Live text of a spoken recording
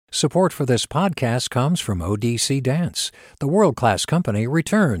Support for this podcast comes from ODC Dance. The world-class company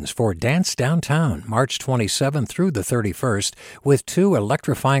returns for Dance Downtown, March 27th through the 31st, with 2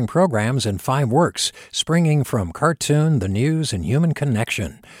 electrifying programs and 5 works, springing from cartoon, the news, and human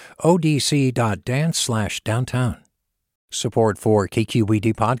connection. odc.dance/downtown. Support for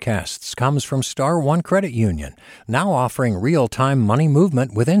KQED podcasts comes from Star One Credit Union, now offering real-time money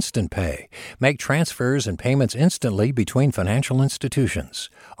movement with Instant Pay. Make transfers and payments instantly between financial institutions,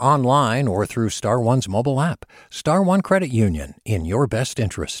 online or through Star One's mobile app. Star One Credit Union, in your best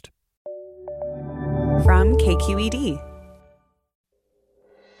interest. From KQED.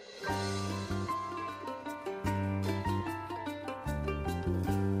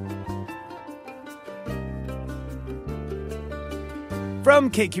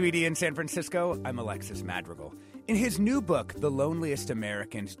 From KQED in San Francisco, I'm Alexis Madrigal. In his new book, The Loneliest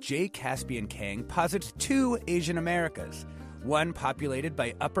Americans, J. Caspian Kang posits 2 Asian Americas. One populated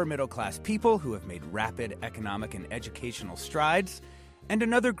by upper-middle-class people who have made rapid economic and educational strides, and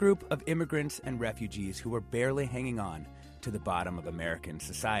another group of immigrants and refugees who are barely hanging on to the bottom of American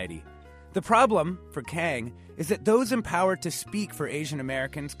society. The problem, for Kang, is that those empowered to speak for Asian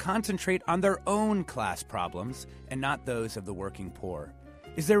Americans concentrate on their own class problems and not those of the working poor.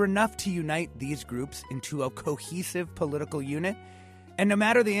 Is there enough to unite these groups into a cohesive political unit? And no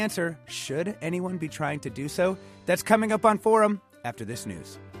matter the answer, should anyone be trying to do so? That's coming up on Forum after this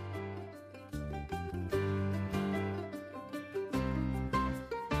news.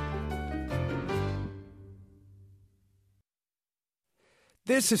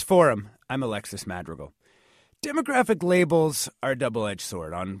 This is Forum. I'm Alexis Madrigal. Demographic labels are a double-edged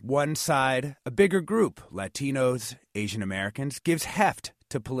sword. On one side, a bigger group, Latinos, Asian Americans, gives heft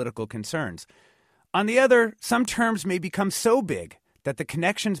to political concerns. On the other, some terms may become so big that the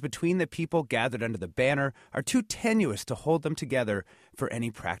connections between the people gathered under the banner are too tenuous to hold them together for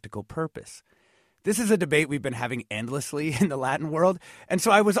any practical purpose. This is a debate we've been having endlessly in the Latin world, and so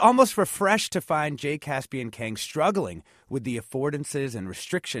I was almost refreshed to find J. Caspian Kang struggling with the affordances and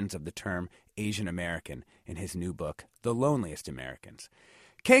restrictions of the term Asian American in his new book, The Loneliest Americans.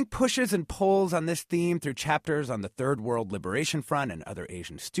 Kang pushes and pulls on this theme through chapters on the Third World Liberation Front and other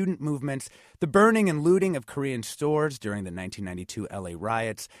Asian student movements, the burning and looting of Korean stores during the 1992 LA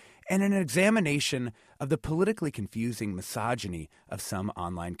riots, and an examination of the politically confusing misogyny of some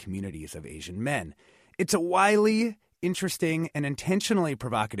online communities of Asian men. It's a wily, interesting, and intentionally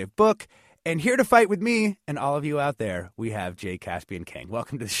provocative book, and here to fight with me and all of you out there, we have J. Caspian Kang.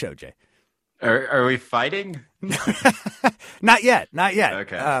 Welcome to the show, Jay. Are we fighting? Not yet.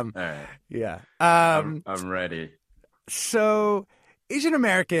 Okay. All right. Yeah. I'm ready. So, Asian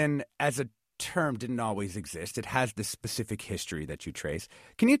American as a term didn't always exist. It has this specific history that you trace.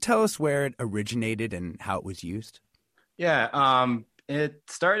 Can you tell us where it originated and how it was used? Yeah. It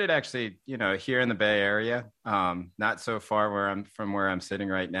started actually, here in the Bay Area, not so far where I'm sitting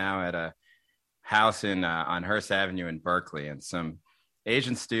right now at a house on Hearst Avenue in Berkeley, and some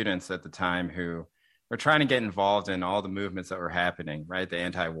Asian students at the time who were trying to get involved in all the movements that were happening, right? The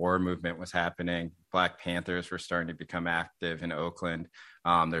anti-war movement was happening. Black Panthers were starting to become active in Oakland.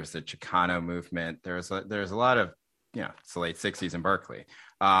 There's the Chicano movement. There's a lot of, it's the late 60s in Berkeley.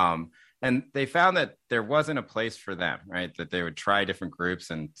 And they found that there wasn't a place for them, right? That they would try different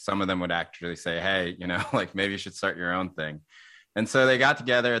groups, and some of them would actually say, hey, maybe you should start your own thing. And so they got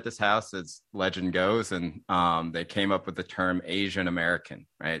together at this house, as legend goes, and they came up with the term Asian American,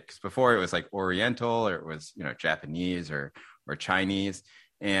 right? Because before it was like Oriental, or it was, Japanese or Chinese.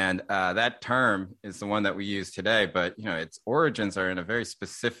 And that term is the one that we use today, but, its origins are in a very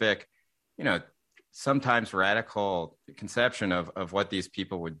specific, sometimes radical conception of what these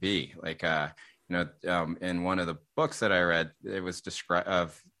people would be. Like, in one of the books that I read, it was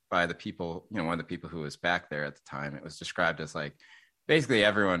described by the people, one of the people who was back there at the time. It was described as like basically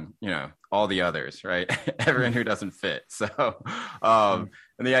everyone, all the others, right? Everyone who doesn't fit. So, and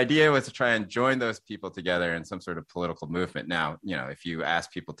the idea was to try and join those people together in some sort of political movement. Now, if you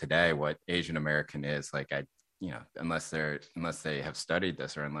ask people today what Asian American is, like unless they have studied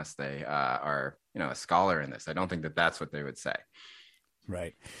this, or unless they are, a scholar in this, I don't think that that's what they would say.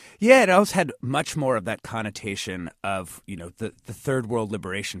 Right. Yeah, it always had much more of that connotation of, the Third World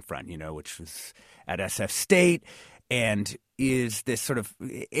Liberation Front, which was at SF State, and is this sort of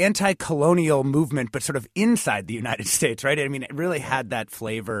anti-colonial movement, but sort of inside the United States, right? I mean, it really had that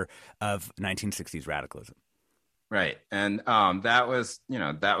flavor of 1960s radicalism. Right. And that was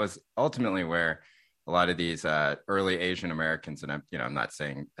ultimately where a lot of these early Asian Americans, and I'm not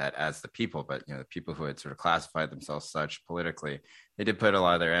saying that as the people, but the people who had sort of classified themselves such politically, they did put a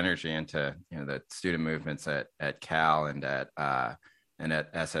lot of their energy into the student movements at Cal and and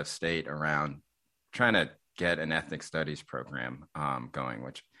at SF State around trying to get an ethnic studies program going,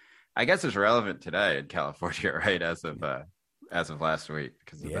 which I guess is relevant today in California, right? As of last week,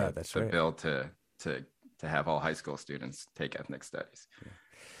 because of the bill to have all high school students take ethnic studies.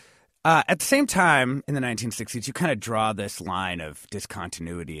 At the same time, in the 1960s, you kind of draw this line of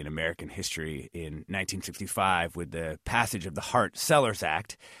discontinuity in American history in 1965 with the passage of the Hart-Sellers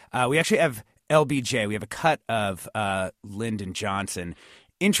Act. We actually have LBJ. We have a cut of Lyndon Johnson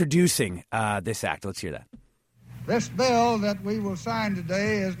introducing this act. Let's hear that. This bill that we will sign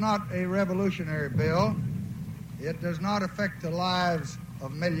today is not a revolutionary bill. It does not affect the lives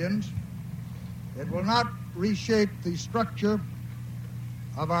of millions. It will not reshape the structure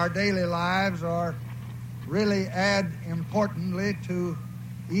of our daily lives or really add importantly to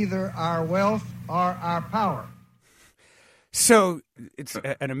either our wealth or our power. So it's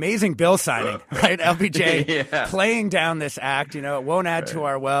an amazing bill signing, right? LBJ playing down this act. You know, it won't add to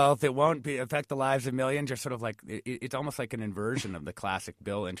our wealth. It won't affect the lives of millions. You're sort of like, it's almost like an inversion of the classic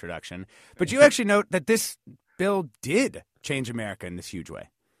bill introduction. But you actually note that this bill did change America in this huge way.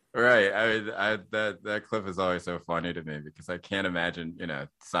 Right. I mean, that clip is always so funny to me because I can't imagine,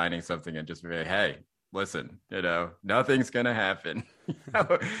 signing something and just being, hey, listen, nothing's going to happen.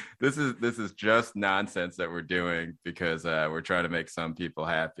 This is just nonsense that we're doing because we're trying to make some people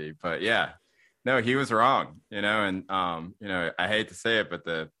happy. But yeah, no, he was wrong, and, I hate to say it, but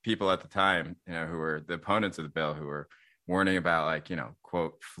the people at the time, who were the opponents of the bill, who were warning about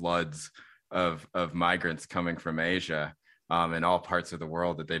quote, floods of migrants coming from Asia, in all parts of the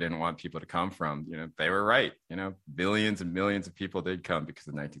world that they didn't want people to come from, they were right. Billions and millions of people did come because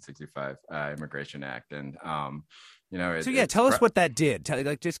of the 1965 Immigration Act. And, tell us what that did.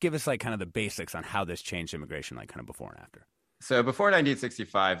 Just give us kind of the basics on how this changed immigration, kind of before and after. So before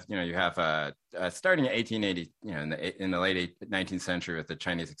 1965, you have starting in 1880, in the late 19th century with the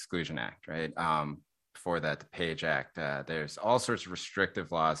Chinese Exclusion Act, right? Before that, the Page Act. There's all sorts of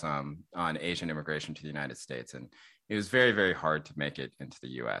restrictive laws on Asian immigration to the United States. And it was very, very hard to make it into the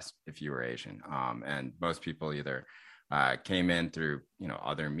U.S. if you were Asian. And most people either came in through,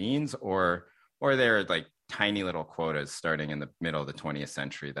 other means or they're tiny little quotas starting in the middle of the 20th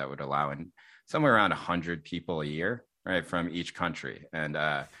century that would allow in somewhere around 100 people a year, right, from each country. And,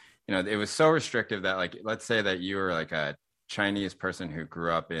 it was so restrictive that let's say that you were a Chinese person who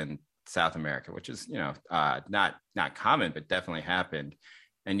grew up in South America, which is, not common, but definitely happened.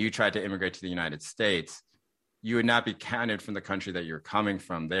 And you tried to immigrate to the United States, you would not be counted from the country that you're coming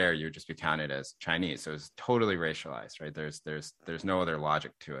from there. You would just be counted as Chinese. So it's totally racialized, right? There's no other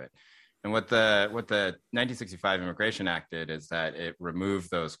logic to it. And what the 1965 Immigration Act did is that it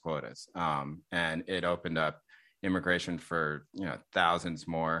removed those quotas, and it opened up immigration for, thousands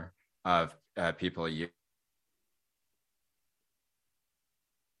more of people a year.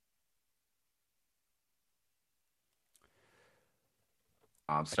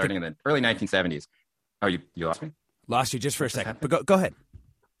 Starting in the early 1970s. Oh, you lost me? Lost you just for a second, but go ahead.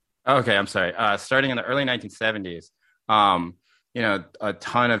 Okay, I'm sorry. Starting in the early 1970s, a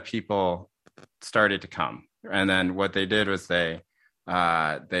ton of people started to come. And then what they did was they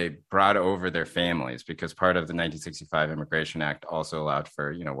brought over their families because part of the 1965 Immigration Act also allowed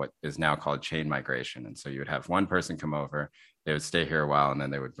for, what is now called chain migration. And so you would have one person come over, they would stay here a while, and then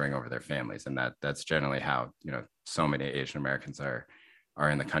they would bring over their families. And that's generally how, so many Asian Americans are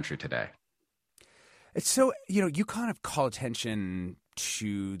in the country today. So, you kind of call attention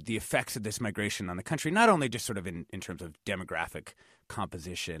to the effects of this migration on the country, not only just sort of in terms of demographic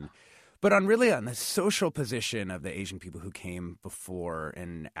composition, but on the social position of the Asian people who came before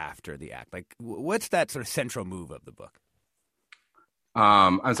and after the act. What's that sort of central move of the book?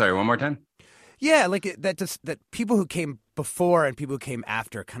 I'm sorry, one more time? Yeah, that people who came before and people who came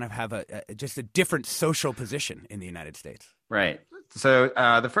after kind of have just a different social position in the United States. Right. So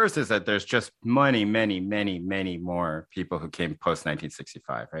the first is that there's just many, many, many, many more people who came post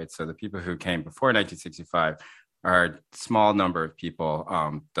 1965, right? So the people who came before 1965 are a small number of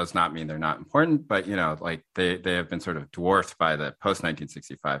people. Does not mean they're not important, but they have been sort of dwarfed by the post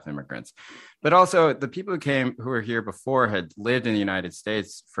 1965 immigrants. But also the people who were here before had lived in the United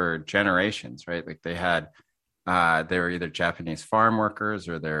States for generations, right? They were either Japanese farm workers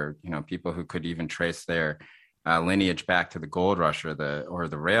or they're people who could even trace their lineage back to the gold rush or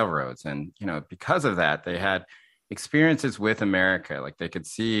the railroads. And, because of that, they had experiences with America. They could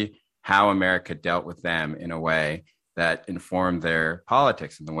see how America dealt with them in a way that informed their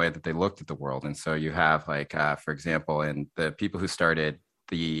politics and the way that they looked at the world. And so you have for example, in the people who started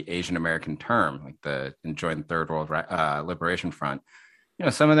the Asian American term, and joined the Third World Liberation Front,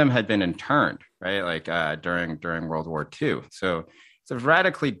 some of them had been interned, right? During World War II. So it's a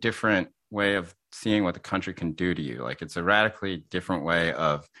radically different way of seeing what the country can do to you. Like, it's a radically different way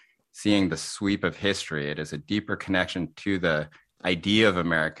of seeing the sweep of history. It is a deeper connection to the idea of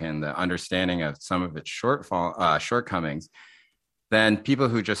America and the understanding of some of its shortcomings than people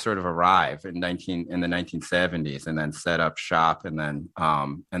who just sort of arrive in the 1970s and then set up shop and then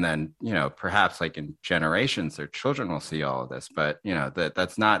perhaps like in generations their children will see all of this. But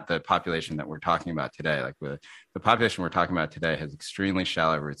that's not the population that we're talking about today. Like the population we're talking about today has extremely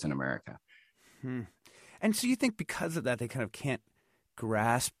shallow roots in America. And so you think because of that they kind of can't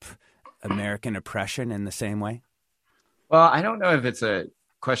grasp American oppression in the same way? Well, I don't know if it's a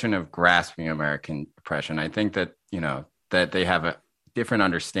question of grasping American oppression. I think that, that they have a different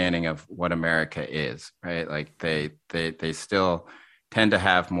understanding of what America is, right? Like they still tend to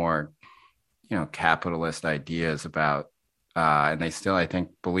have more, capitalist ideas about, and they still, I think,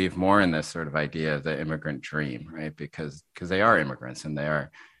 believe more in this sort of idea of the immigrant dream, right? Because they are immigrants and they are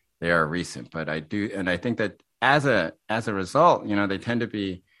recent. But I think that as a result, they tend to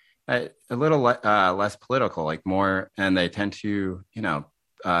be a little less political, like more, and they tend to,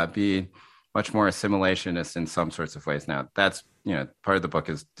 be much more assimilationist in some sorts of ways. Now, that's, part of the book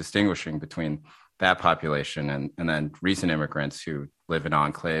is distinguishing between that population and then recent immigrants who live in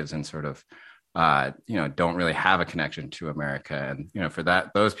enclaves and sort of, don't really have a connection to America. And, for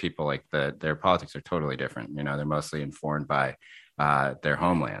those people, like their politics are totally different. They're mostly informed by their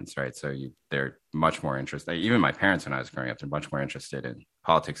homelands, right? So they're much more interested. Even my parents, when I was growing up, they're much more interested in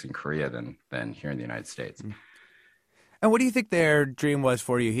politics in Korea than here in the United States. And what do you think their dream was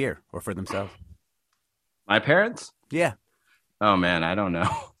for you here or for themselves? My parents? Yeah. Oh, man, I don't know.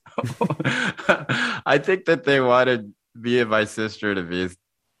 I think that they wanted me and my sister to be,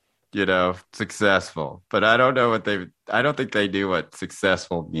 successful. But I don't know I don't think they knew what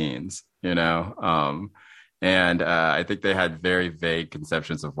successful means, And I think they had very vague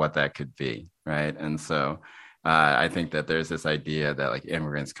conceptions of what that could be, right? And so I think that there's this idea that like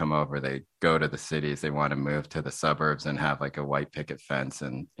immigrants come over, they go to the cities, they want to move to the suburbs and have like a white picket fence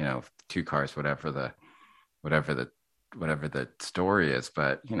and, 2 cars, whatever the story is.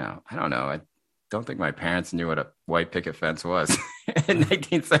 But, I don't know. I don't think my parents knew what a white picket fence was in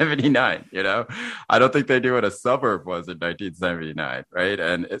 1979. I don't think they knew what a suburb was in 1979. Right.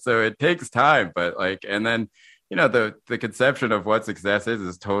 And so it takes time, but and then, the conception of what success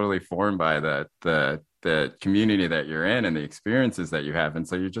is totally formed by the community that you're in and the experiences that you have. And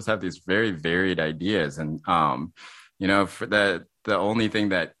so you just have these very varied ideas. And, for the only thing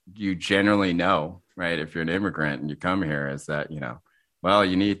that you generally know, right, if you're an immigrant and you come here is that, you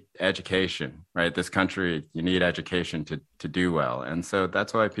need education, right? This country, you need education to do well. And so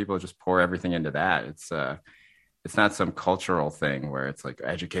that's why people just pour everything into that. It's not some cultural thing where it's like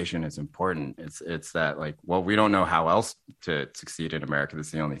education is important. It's that we don't know how else to succeed in America.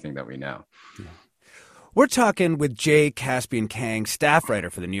 That's the only thing that we know. Yeah. We're talking with Jay Caspian-Kang, staff writer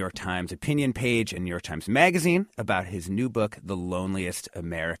for the New York Times opinion page and New York Times Magazine, about his new book, The Loneliest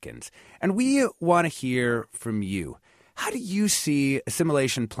Americans. And we want to hear from you. How do you see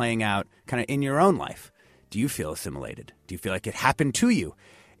assimilation playing out kind of in your own life? Do you feel assimilated? Do you feel like it happened to you?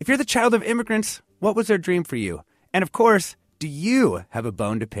 If you're the child of immigrants, what was their dream for you? And of course, do you have a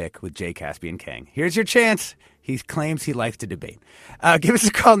bone to pick with Jay Caspian-Kang? Here's your chance. He claims he likes to debate. Give us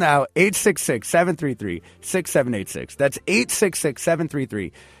a call now, 866-733-6786. That's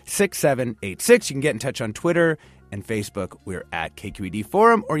 866-733-6786. You can get in touch on Twitter and Facebook. We're at KQED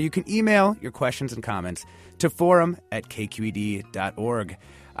Forum, or you can email your questions and comments to forum@kqed.org.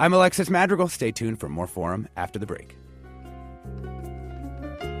 I'm Alexis Madrigal. Stay tuned for more Forum after the break.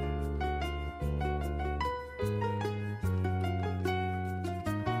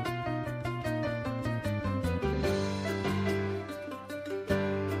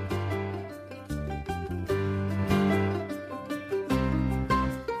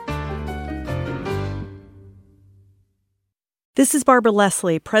 This is Barbara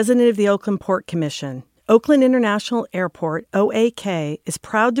Leslie, president of the Oakland Port Commission. Oakland International Airport, OAK, is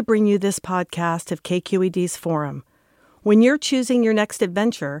proud to bring you this podcast of KQED's Forum. When you're choosing your next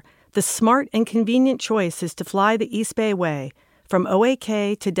adventure, the smart and convenient choice is to fly the East Bay Way from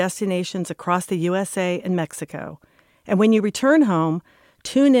OAK to destinations across the USA and Mexico. And when you return home,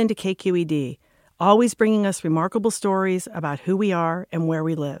 tune in to KQED, always bringing us remarkable stories about who we are and where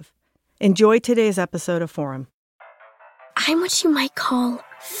we live. Enjoy today's episode of Forum. I'm what you might call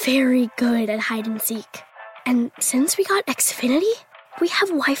very good at hide and seek. And since we got Xfinity, we have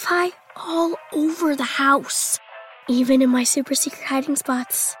Wi-Fi all over the house, even in my super secret hiding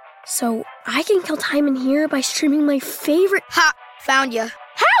spots. So I can kill time in here by streaming my favorite... Ha! Found you.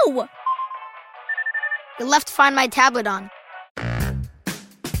 How? You left Find My tablet on.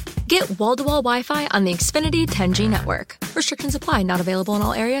 Get wall-to-wall Wi-Fi on the Xfinity 10G network. Restrictions apply. Not available in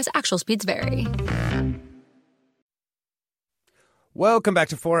all areas. Actual speeds vary. Welcome back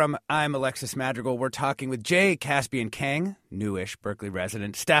to Forum. I'm Alexis Madrigal. We're talking with Jay Caspian-Kang, newish Berkeley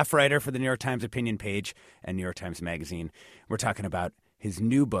resident, staff writer for the New York Times opinion page and New York Times Magazine. We're talking about his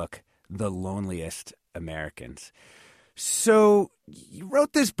new book, The Loneliest Americans. So you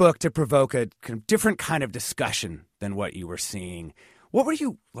wrote this book to provoke a kind of different kind of discussion than what you were seeing. What were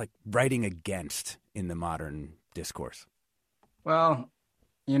you writing against in the modern discourse? Well,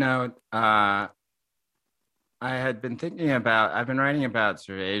 I've been writing about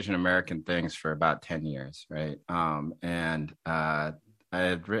sort of Asian American things for about 10 years, right? And I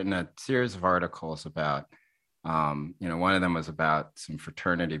had written a series of articles about, one of them was about some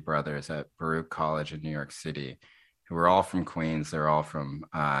fraternity brothers at Baruch College in New York City, who were all from Queens. They're all from,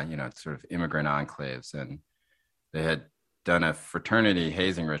 sort of immigrant enclaves. And they had done a fraternity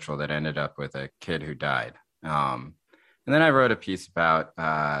hazing ritual that ended up with a kid who died. And then I wrote a piece about,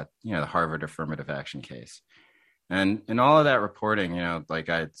 the Harvard affirmative action case. And in all of that reporting,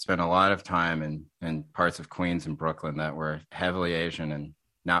 I spent a lot of time in parts of Queens and Brooklyn that were heavily Asian and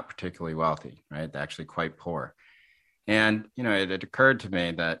not particularly wealthy, right? Actually quite poor. And, it had occurred to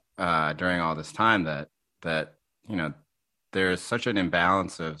me that during all this time that there's such an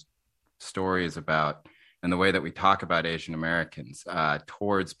imbalance of stories about and the way that we talk about Asian Americans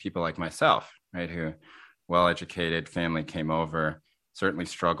towards people like myself, right? Who well-educated family came over, certainly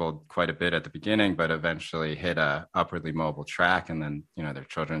struggled quite a bit at the beginning, but eventually hit a upwardly mobile track. And then, their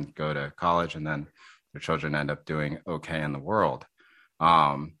children go to college and then their children end up doing okay in the world.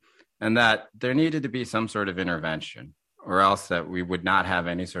 And that there needed to be some sort of intervention, or else that we would not have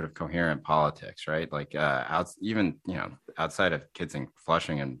any sort of coherent politics, right? Outside of kids in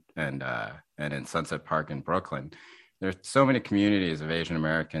Flushing and in Sunset Park in Brooklyn, there's so many communities of Asian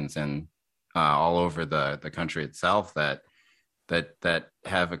Americans and all over the country itself that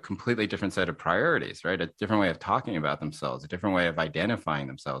have a completely different set of priorities, right? A different way of talking about themselves, a different way of identifying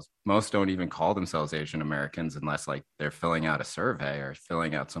themselves. Most don't even call themselves Asian Americans unless they're filling out a survey or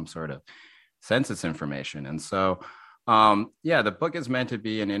filling out some sort of census information. And so, the book is meant to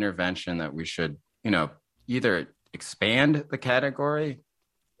be an intervention that we should, either expand the category.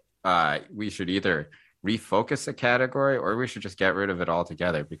 We should either refocus the category, or we should just get rid of it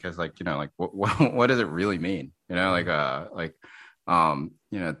altogether, because what does it really mean?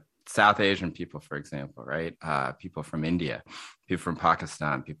 South Asian people, for example, right? People from India, people from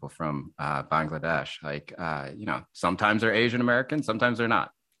Pakistan, people from Bangladesh, sometimes they're Asian American, sometimes they're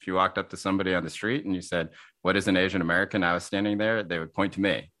not. If you walked up to somebody on the street and you said, "What is an Asian American?" I was standing there, they would point to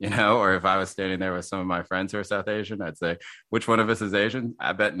me, or if I was standing there with some of my friends who are South Asian, I'd say, "Which one of us is Asian?"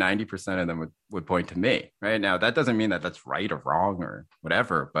 I bet 90% of them would point to me, right? Now, that doesn't mean that that's right or wrong or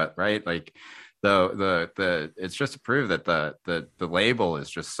whatever, but right, the it's just to prove that the label is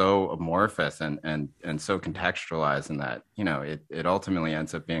just so amorphous and so contextualized, and that it ultimately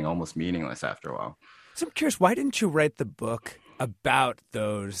ends up being almost meaningless after a while. So I'm curious, why didn't you write the book about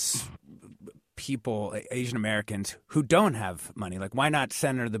those people, Asian Americans, who don't have money? Why not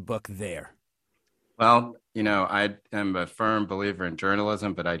center the book there? Well, I am a firm believer in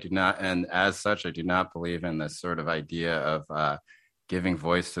journalism, but I do not, and as such, I do not believe in this sort of idea of giving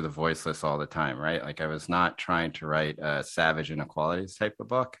voice to the voiceless all the time, right? I was not trying to write a savage inequalities type of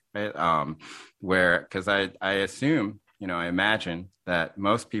book, right? Because I assume, I imagine that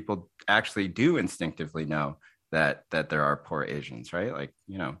most people actually do instinctively know that there are poor Asians, right?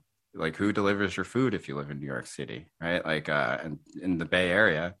 Who delivers your food if you live in New York City, right? And in the Bay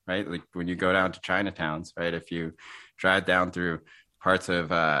Area, right? When you go down to Chinatowns, right? If you drive down through parts of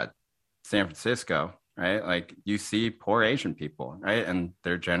San Francisco, right? You see poor Asian people, right? And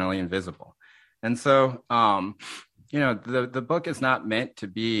they're generally invisible. And so, the book is not meant to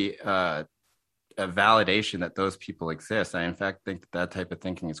be a validation that those people exist. I, in fact, think that type of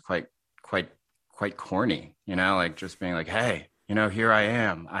thinking is quite corny, just being hey, here I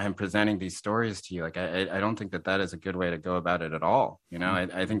am presenting these stories to you. I don't think that is a good way to go about it at all.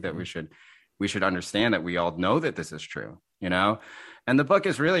 I think that we should understand that we all know that this is true, and the book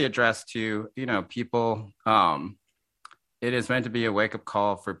is really addressed to, people. It is meant to be a wake-up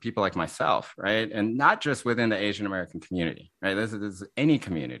call for people like myself, right? And not just within the Asian American community, right? This is any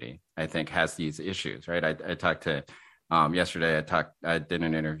community, I think, has these issues, right? I talked to yesterday. I did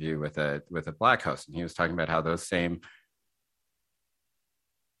an interview with a Black host, and he was talking about how those same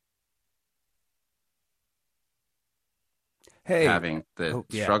having the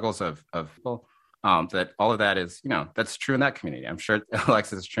struggles of people. That all of that is, that's true in that community. I'm sure,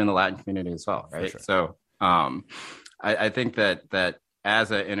 Alexis, is true in the Latin community as well, right? Sure. So I think that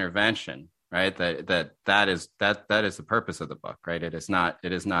as an intervention, right? That is the purpose of the book, right? It is not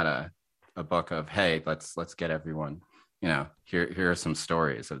a book of, hey, let's get everyone, here are some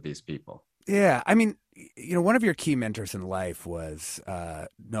stories of these people. Yeah, I mean, one of your key mentors in life was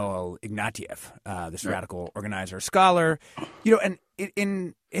Noel Ignatieff, this radical organizer, scholar, and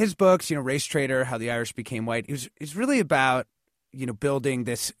in his books, Race Trader, How the Irish Became White, it's really about, building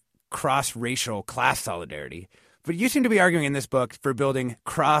this cross-racial class solidarity. But you seem to be arguing in this book for building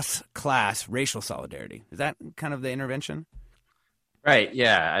cross-class racial solidarity. Is that kind of the intervention? Right.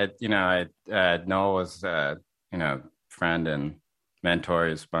 Yeah. Noel was, friend and mentor.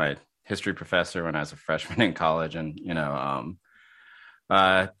 He was my history professor when I was a freshman in college. And,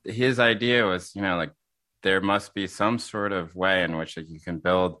 his idea was, there must be some sort of way in which you can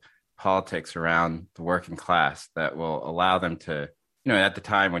build politics around the working class that will allow them to, at the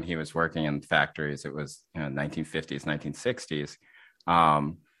time when he was working in factories, it was 1950s,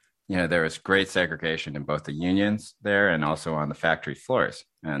 1960s. There was great segregation in both the unions there and also on the factory floors.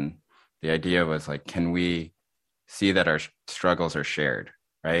 And the idea was can we see that our struggles are shared,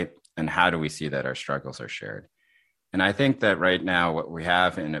 right? And how do we see that our struggles are shared? And I think that right now what we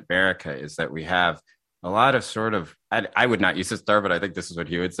have in America is that we have a lot of sort of, I would not use this term, but I think this is what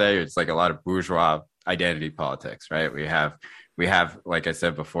he would say. It's a lot of bourgeois identity politics, right? We have, like I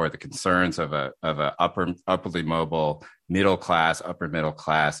said before, the concerns of a upwardly mobile upper middle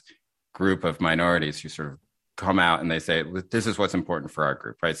class group of minorities who sort of come out and they say, this is what's important for our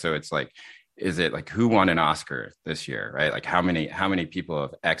group, right? So it's is it who won an Oscar this year, right? How many people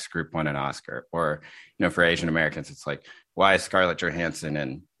of X group won an Oscar? Or, for Asian Americans, it's why is Scarlett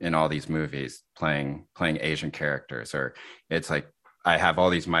Johansson in all these movies playing Asian characters? Or it's I have all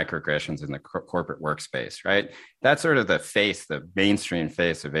these microaggressions in the corporate workspace, right? That's sort of the mainstream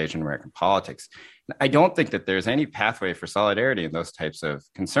face of Asian American politics. I don't think that there's any pathway for solidarity in those types of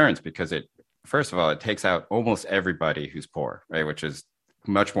concerns because first of all, it takes out almost everybody who's poor, right? Which is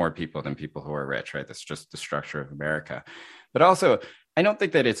much more people than people who are rich, right? That's just the structure of America. But also, I don't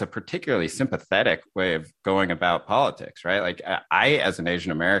think that it's a particularly sympathetic way of going about politics, right? I, as an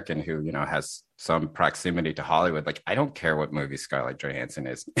Asian American who, has some proximity to Hollywood, I don't care what movie Scarlett Johansson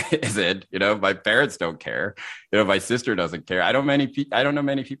is in, my parents don't care, my sister doesn't care. I don't know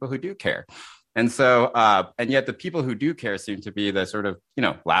many people who do care. And so, and yet the people who do care seem to be the sort of,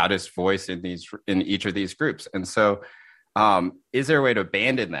 loudest voice in each of these groups. And so, is there a way to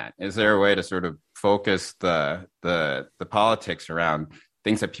abandon that? Is there a way to sort of focus the politics around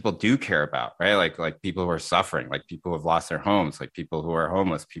things that people do care about, right? Like people who are suffering, like people who have lost their homes, like people who are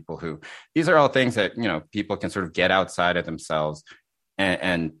homeless, these are all things that, people can sort of get outside of themselves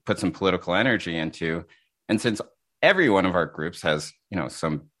and put some political energy into. And since every one of our groups has,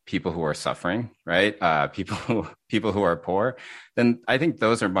 some people who are suffering, right? People who are poor, then I think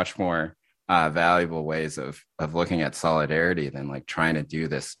those are much more valuable ways of looking at solidarity than trying to do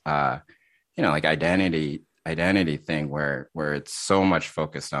this, identity thing where it's so much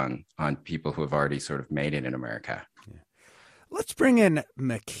focused on people who have already sort of made it in America. Yeah. Let's bring in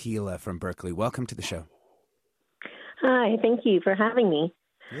Michaela from Berkeley. Welcome to the show. Hi, thank you for having me.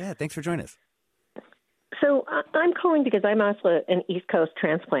 Yeah, thanks for joining us. So I'm calling because I'm also an East Coast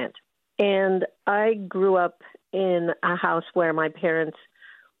transplant, and I grew up in a house where my parents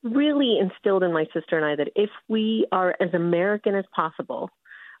really instilled in my sister and I that if we are as American as possible,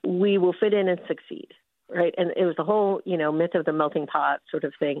 we will fit in and succeed, right? And it was the whole, myth of the melting pot sort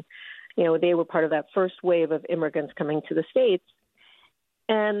of thing. They were part of that first wave of immigrants coming to the States.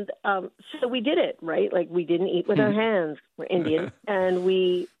 And so we did it, right? We didn't eat with our hands. We're Indian. And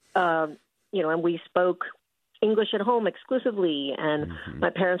we, and we spoke English at home exclusively. And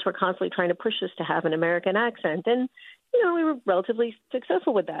my parents were constantly trying to push us to have an American accent. And, we were relatively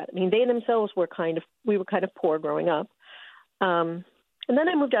successful with that. I mean, they themselves were we were kind of poor growing up. And then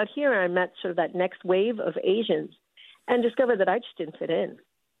I moved out here and I met sort of that next wave of Asians and discovered that I just didn't fit in.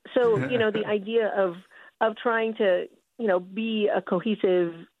 So, the idea of trying to, be a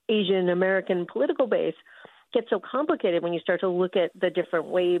cohesive Asian American political base gets so complicated when you start to look at the different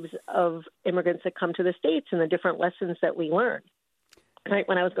waves of immigrants that come to the States and the different lessons that we learn. Right?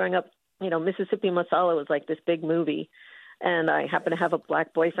 When I was growing up, Mississippi Masala was this big movie. And I happened to have a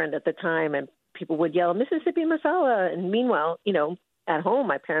black boyfriend at the time, and people would yell, Mississippi Masala. And meanwhile, at home,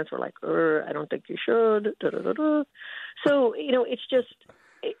 my parents were like, I don't think you should. Da, da, da, da. So, there's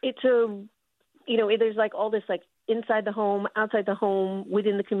all this inside the home, outside the home,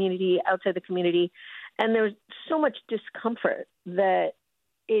 within the community, outside the community. And there's so much discomfort that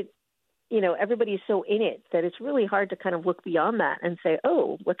everybody is so in it that it's really hard to kind of look beyond that and say,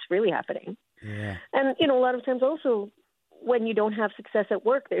 oh, what's really happening? Yeah. And, a lot of times also when you don't have success at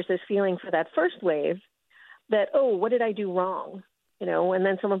work, there's this feeling for that first wave that, oh, what did I do wrong? You know, and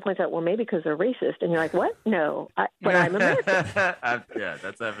then someone points out, well, maybe because they're racist. And you're like, what? No, but I'm American. Yeah,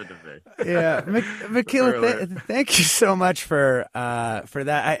 that's happened to me. Yeah. Michaela, thank you so much for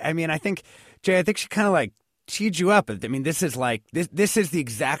that. I mean, I think, Jay, I think she kind of like teed you up. I mean, this is like, this is the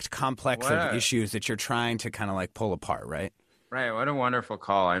exact complex of issues that you're trying to kind of like pull apart, right? Right. What a wonderful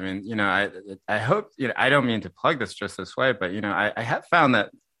call. I mean, you know, I hope, you know, I don't mean to plug this just this way, but, you know, I have found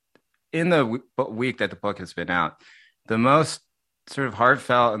that in the week that the book has been out, the most sort of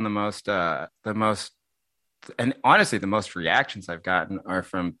heartfelt and the most, and honestly, the most reactions I've gotten are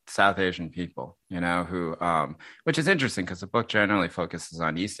from South Asian people, you know, who, which is interesting because the book generally focuses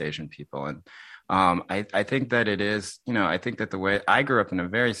on East Asian people. And I think that it is, you know, I think that the way I grew up in a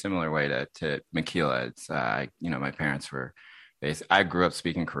very similar way to Michaela, it's, you know, my parents were, I grew up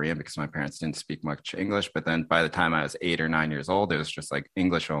speaking Korean because my parents didn't speak much English. But then by the time I was 8 or 9 years old, it was just like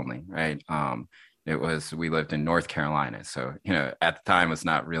English only, right? We lived in North Carolina. So, you know, at the time was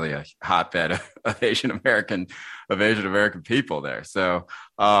not really a hotbed of Asian American people there. So,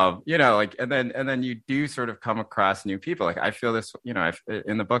 you know, like, and then you do sort of come across new people. Like I feel this, you know,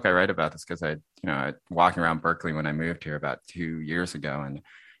 in the book, I write about this because I walking around Berkeley when I moved here about 2 years ago. And,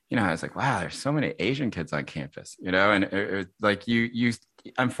 you know, I was like, wow, there's so many Asian kids on campus, you know, and like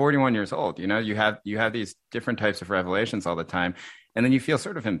I'm 41 years old, you know, you have these different types of revelations all the time. And then you feel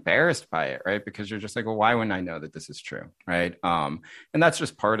sort of embarrassed by it, right? Because you're just like, well, why wouldn't I know that this is true, right? And that's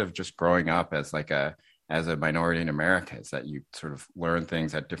just part of just growing up as a minority in America, is that you sort of learn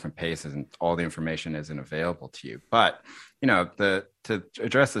things at different paces and all the information isn't available to you. But, you know, to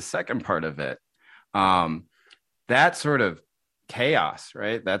address the second part of it, that sort of chaos,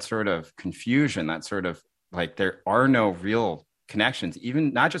 right? That sort of confusion, that sort of like, there are no real connections,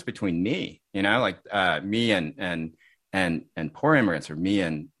 even not just between me, you know, like me and poor immigrants, or me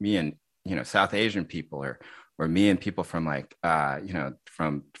and you know, South Asian people, or me and people from like you know,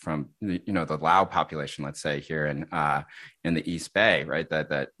 from you know, the Lao population, let's say here in the East Bay, right?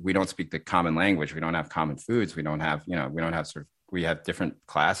 That we don't speak the common language, we don't have common foods, we don't have we have different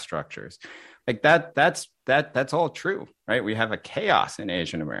class structures. Like that's all true, right? We have a chaos in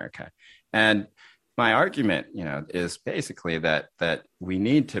Asian America. And my argument, you know, is basically that we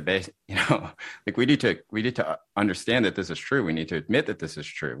need to we need to understand that this is true. We need to admit that this is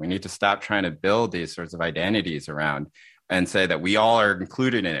true. We need to stop trying to build these sorts of identities around and say that we all are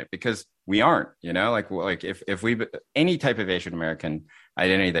included in it, because we aren't, you know, like if we, any type of Asian American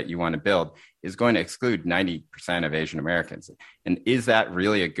identity that you want to build is going to exclude 90% of Asian Americans. And is that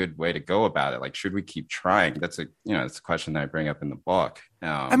really a good way to go about it? Like, should we keep trying? That's a question that I bring up in the book.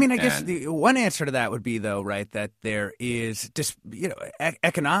 I mean, I guess the one answer to that would be, though, right, that there is just, you know,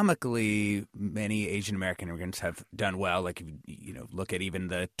 economically, many Asian American immigrants have done well. Like, if you know, look at even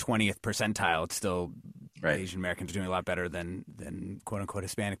the 20th percentile, it's still right. Asian Americans are doing a lot better than quote unquote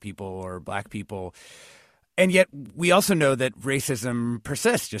Hispanic people or Black people. And yet we also know that racism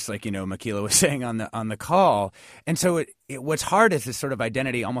persists, just like, you know, Michaela was saying on the call. And so what's hard is this sort of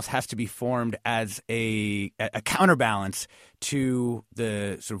identity almost has to be formed as a counterbalance to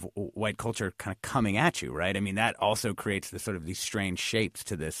the sort of white culture kind of coming at you, right? I mean, that also creates this sort of these strange shapes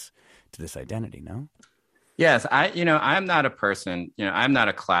to this identity, no? Yes, I'm not a person, you know, I'm not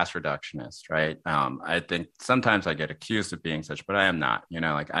a class reductionist, right? I think sometimes I get accused of being such, but I am not, you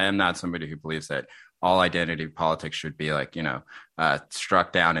know, like I am not somebody who believes that all identity politics should be like, you know,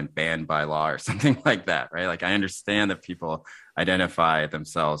 struck down and banned by law or something like that, right? Like I understand that people identify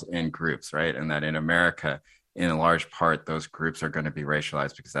themselves in groups, right? And that in America, in a large part, those groups are going to be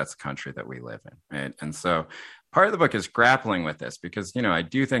racialized because that's the country that we live in, right? And so part of the book is grappling with this because, you know, I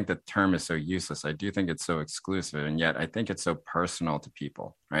do think the term is so useless. I do think it's so exclusive, and yet I think it's so personal to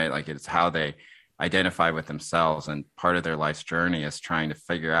people, right? Like it's how they identify with themselves, and part of their life's journey is trying to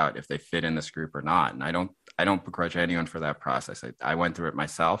figure out if they fit in this group or not. And I don't begrudge anyone for that process. I went through it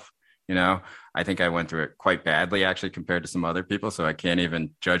myself. You know, I think I went through it quite badly, actually, compared to some other people. So I can't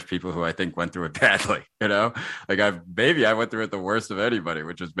even judge people who I think went through it badly. You know, like I went through it the worst of anybody,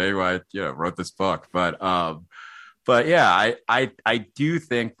 which is maybe why I wrote this book. But yeah, I do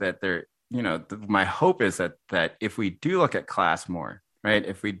think that there, you know, my hope is that if we do look at class more, right,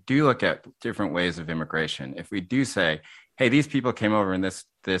 if we do look at different ways of immigration, if we do say, hey, these people came over in this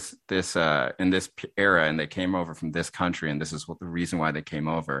era, and they came over from this country, and this is what the reason why they came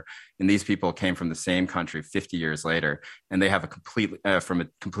over. And these people came from the same country 50 years later, and they have from a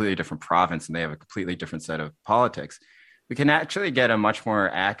completely different province, and they have a completely different set of politics. We can actually get a much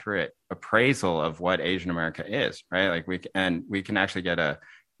more accurate appraisal of what Asian America is, right? Like we can actually get a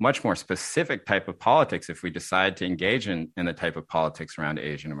much more specific type of politics if we decide to engage in the type of politics around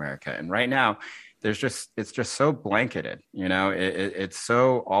Asian America. And right now, it's just so blanketed, it's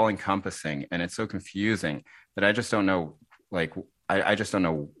so all encompassing and it's so confusing that I just don't know, I just don't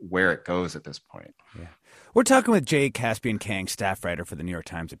know where it goes at this point. Yeah. We're talking with Jay Caspian-Kang, staff writer for the New York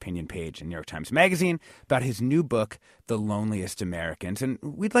Times opinion page and New York Times Magazine, about his new book, The Loneliest Americans. And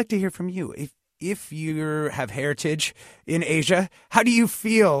we'd like to hear from you. If you have heritage in Asia, how do you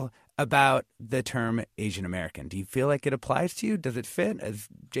feel about the term Asian American? Do you feel like it applies to you? Does it fit? As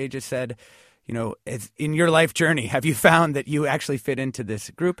Jay just said, as in your life journey, have you found that you actually fit into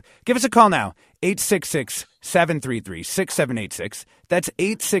this group? Give us a call now, 866-733-6786. That's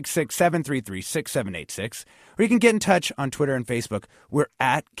 866-733-6786. Or you can get in touch on Twitter and Facebook. We're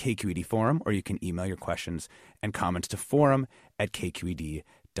at KQED Forum, or you can email your questions and comments to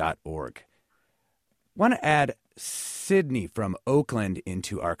forum@kqed.org. Want to add Sydney from Oakland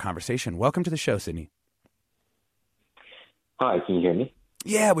into our conversation. Welcome to the show, Sydney. Hi, can you hear me?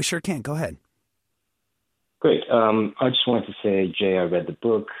 Yeah, we sure can. Go ahead. Great. I just wanted to say, Jay, I read the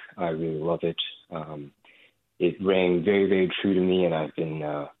book. I really love it. It rang very, very true to me, and I've been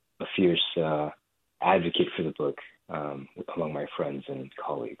a fierce advocate for the book among my friends and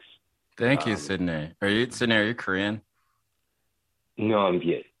colleagues. Thank you, Sydney. Are you Korean? No, I'm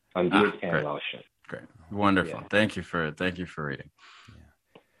Viet. I'm Viet and Laotian. Great. Wonderful. Yeah. Thank you for reading. Yeah.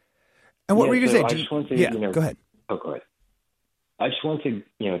 And what were you going to say? Go ahead. Oh, go ahead. I just want to,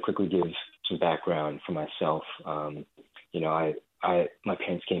 quickly give some background for myself. My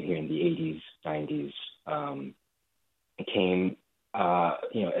parents came here in the 80s, 90s,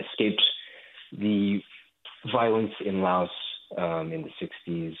 escaped the violence in Laos in the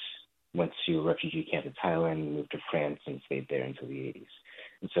 60s, went to a refugee camp in Thailand, moved to France, and stayed there until the 80s.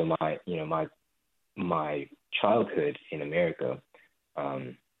 And so my childhood in America,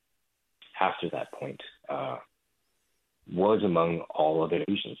 after that point, was among all other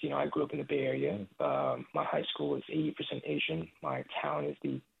Asians. I grew up in the Bay Area. My high school is 80% Asian. My town is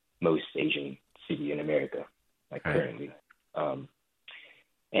the most Asian city in America, currently.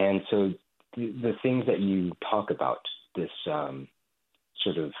 And so the things that you talk about, this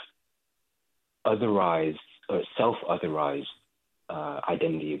sort of otherized or self-otherized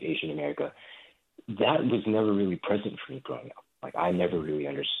identity of Asian America, that was never really present for me growing up. I never really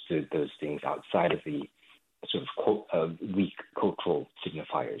understood those things outside of the sort of weak cultural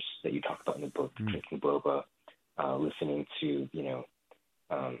signifiers that you talk about in the book, drinking boba, listening to,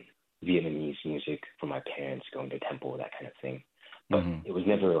 Vietnamese music from my parents, going to temple, that kind of thing. But it was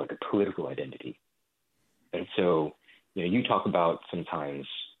never a political identity. And so, you talk about sometimes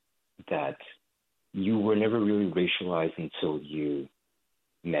that you were never really racialized until you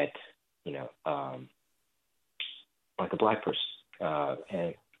met, a black person,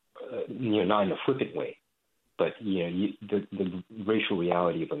 and not in a flippant way, but the racial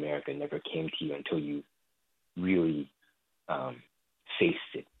reality of America never came to you until you really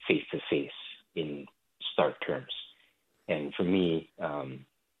faced it face to face in stark terms. And for me,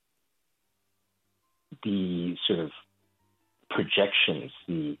 the sort of projections,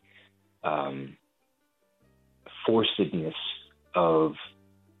 the forcedness of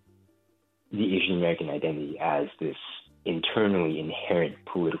the Asian American identity as this internally inherent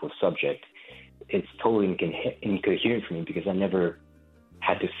political subject, it's totally incoherent for me because I never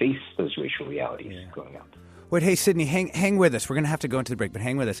had to face those racial realities growing up. Wait, hey, Sydney, hang with us. We're going to have to go into the break, but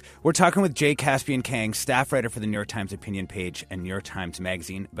hang with us. We're talking with Jay Caspian-Kang, staff writer for the New York Times opinion page and New York Times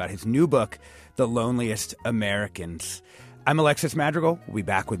Magazine, about his new book, The Loneliest Americans. I'm Alexis Madrigal. We'll be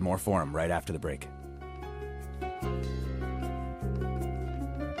back with more Forum right after the break.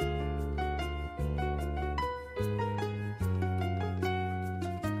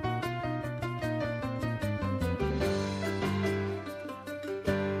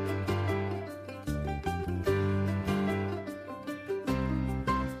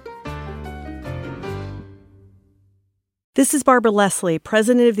 This is Barbara Leslie,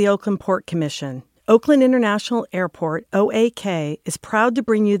 president of the Oakland Port Commission. Oakland International Airport, OAK, is proud to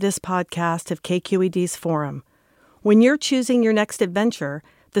bring you this podcast of KQED's Forum. When you're choosing your next adventure,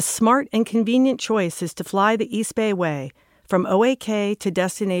 the smart and convenient choice is to fly the East Bay Way from OAK to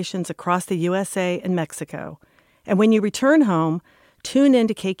destinations across the USA and Mexico. And when you return home, tune in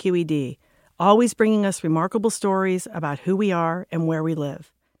to KQED, always bringing us remarkable stories about who we are and where we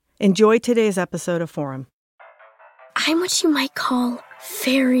live. Enjoy today's episode of Forum. I'm what you might call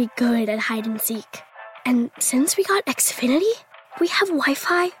very good at hide and seek. And since we got Xfinity, we have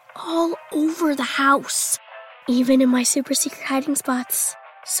Wi-Fi all over the house, even in my super secret hiding spots.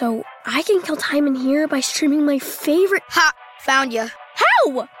 So I can kill time in here by streaming my favorite... Ha! Found ya.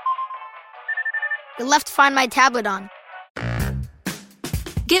 How? I left Find My tablet on.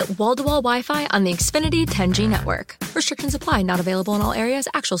 Get wall-to-wall Wi-Fi on the Xfinity 10G network. Restrictions apply. Not available in all areas.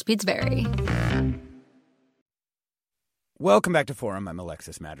 Actual speeds vary. Welcome back to Forum. I'm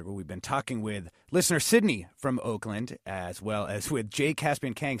Alexis Madrigal. We've been talking with listener Sydney from Oakland, as well as with Jay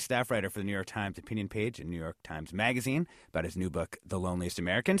Caspian Kang, staff writer for the New York Times opinion page and New York Times Magazine, about his new book, The Loneliest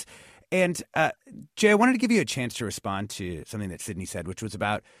Americans. And Jay, I wanted to give you a chance to respond to something that Sydney said, which was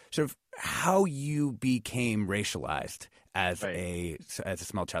about sort of how you became racialized as a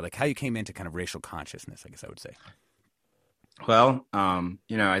small child, like how you came into kind of racial consciousness, I guess I would say. Well,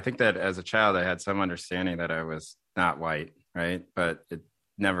 I think that as a child, I had some understanding that I was not white, right? But it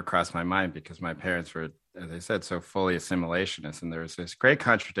never crossed my mind because my parents were, as I said, so fully assimilationists. And there was this great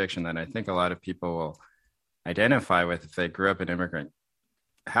contradiction that I think a lot of people will identify with if they grew up in immigrant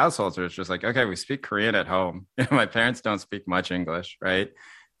households, where it's just like, okay, we speak Korean at home. My parents don't speak much English, right?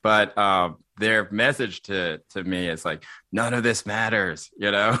 But their message to me is like, none of this matters,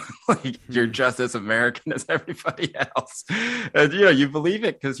 like you're just as American as everybody else. And, you believe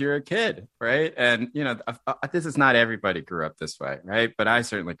it because you're a kid, right? And, this is not everybody grew up this way, right? But I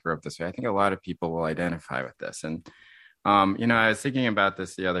certainly grew up this way. I think a lot of people will identify with this. And, I was thinking about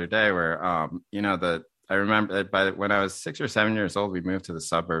this the other day where, I remember that when I was 6 or 7 years old, we moved to the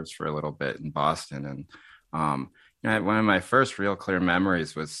suburbs for a little bit in Boston. And, one of my first real clear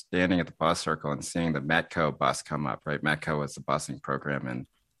memories was standing at the bus circle and seeing the Metco bus come up, right? Metco was the busing program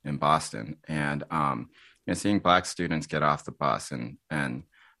in Boston. And, seeing Black students get off the bus I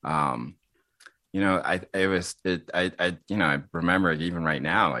remember it even right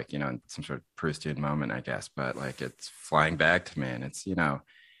now, like, some sort of Proustian moment, I guess, but like it's flying back to me. And it's,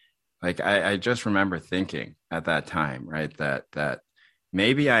 like I just remember thinking at that time, right, that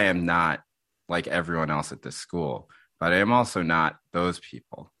maybe I am not like everyone else at this school, but I am also not those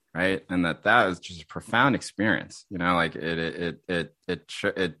people, right? And that was just a profound experience, like it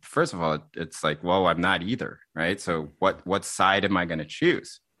first of all, it's like, well, I'm not either, right? So what side am I going to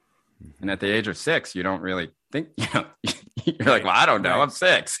choose? And at the age of 6, you don't really think, you're like, well, I don't know, I'm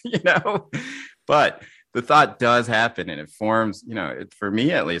 6, but the thought does happen, and it forms, for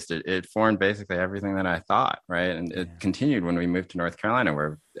me at least, it formed basically everything that I thought, right? And it continued when we moved to North Carolina,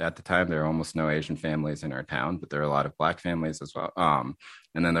 where at the time there were almost no Asian families in our town, but there are a lot of Black families as well. And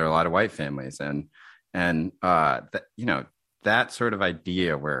then there are a lot of white families, and that sort of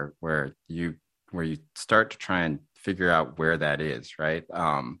idea where you start to try and figure out where that is, right?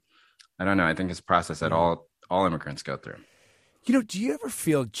 I don't know. I think it's a process that all immigrants go through. Do you ever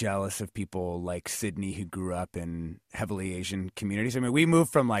feel jealous of people like Sydney who grew up in heavily Asian communities? I mean, we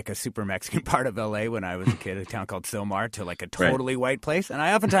moved from like a super Mexican part of LA when I was a kid, a town called Silmar, to like a totally white place. And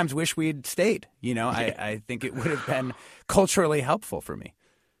I oftentimes wish we'd stayed. I think it would have been culturally helpful for me.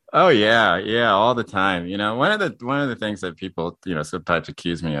 Oh, yeah, all the time. One of the things that people, sometimes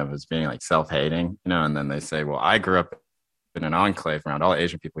accuse me of is being like self-hating, and then they say, well, I grew up in an enclave around all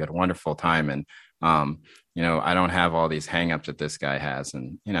Asian people. We had a wonderful time. And, I don't have all these hangups that this guy has.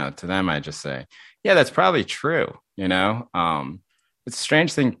 And, to them, I just say, yeah, that's probably true. It's a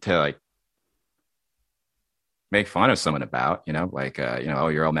strange thing to like make fun of someone about, like, oh,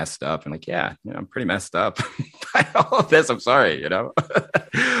 you're all messed up. And like, yeah, I'm pretty messed up by all of this. I'm sorry,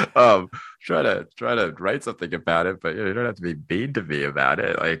 try to write something about it, but you don't have to be mean to me about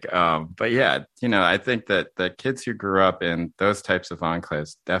it. Like, but yeah, I think that the kids who grew up in those types of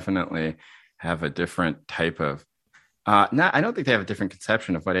enclaves definitely have a different type of, I don't think they have a different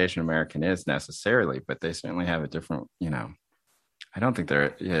conception of what Asian American is necessarily, but they certainly have a different, I don't think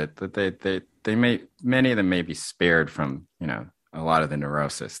that they may, many of them may be spared from, a lot of the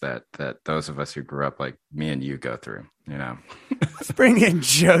neurosis that those of us who grew up like me and you go through, Let's bring in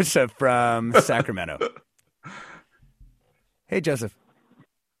Joseph from Sacramento. Hey, Joseph.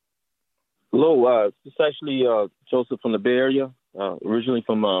 Hello, it's actually Joseph from the Bay Area, originally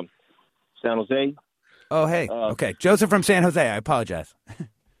from San Jose. Oh, hey. Okay. Joseph from San Jose. I apologize.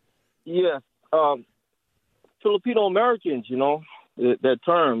 Yeah. Filipino Americans, that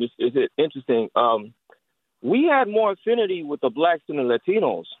term is interesting. We had more affinity with the Blacks than the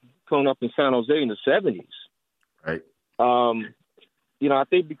Latinos growing up in San Jose in the 70s. Right. I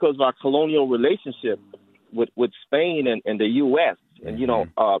think because of our colonial relationship with Spain and the U.S. And,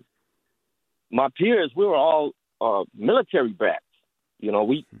 my peers, we were all military brats.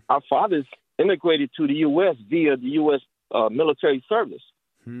 Our fathers immigrated to the U.S. via the U.S. Military service.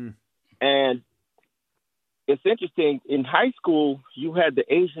 And it's interesting. In high school, you had the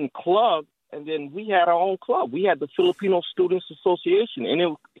Asian club, and then we had our own club. We had the Filipino Students Association, and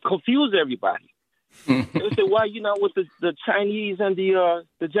it confused everybody. They said, why you not with the Chinese and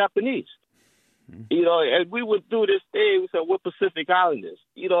the Japanese? You know, and we would do this thing. We said, we're Pacific Islanders.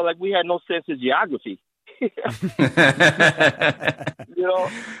 You know, like we had no sense of geography. You know,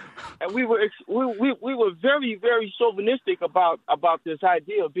 and we were very, very chauvinistic about this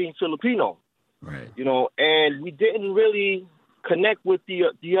idea of being Filipino. Right. You know, and we didn't really connect with the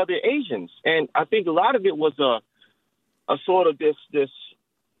other Asians, and I think a lot of it was a sort of this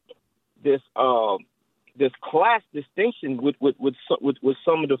class distinction with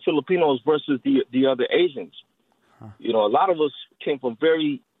some of the Filipinos versus the other Asians. Huh. You know, a lot of us came from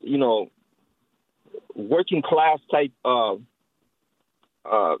very, you know, working class type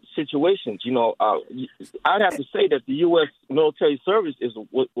situations. You know, I'd have to say that the U.S. military service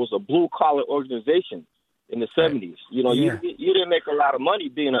was a blue collar organization in the 70s. You know, you didn't make a lot of money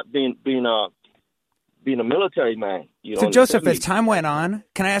being a military man. You know, so Joseph, as time went on,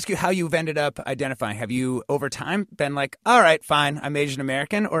 can I ask you how you've ended up identifying? Have you over time been like, all right, fine, I'm Asian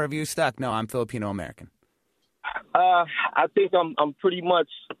American, or have you stuck? No, I'm Filipino American. I think I'm pretty much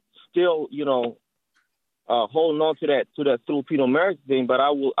still, you know, holding on to that Filipino American thing. But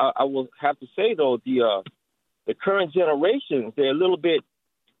I will have to say though, the current generations, they're a little bit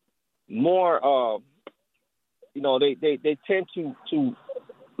more. You know, they tend to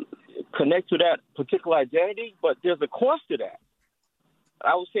connect to that particular identity, but there's a cost to that.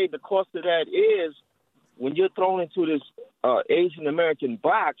 I would say the cost of that is when you're thrown into this Asian American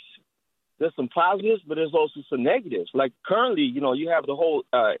box, there's some positives, but there's also some negatives. Like currently, you know, you have the whole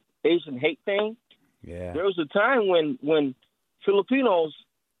Asian hate thing. Yeah. There was a time when Filipinos,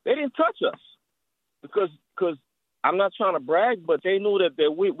 they didn't touch us because I'm not trying to brag, but they knew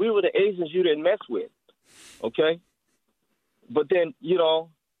that we were the Asians you didn't mess with. Okay? But then, you know,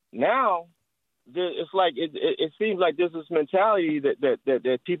 now it's like it seems like there's this mentality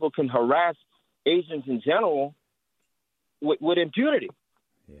that people can harass Asians in general with impunity.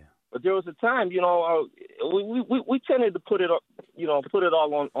 Yeah. But there was a time, you know, we tended to put it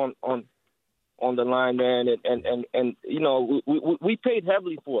all on the line, man, and you know, we paid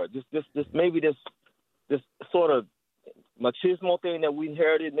heavily for it. This sort of machismo thing that we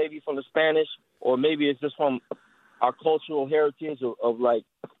inherited, maybe from the Spanish, or maybe it's just from our cultural heritage of like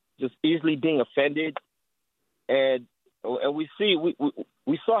just easily being offended, and we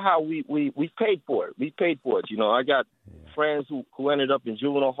saw how we paid for it. We paid for it. You know, I got friends who ended up in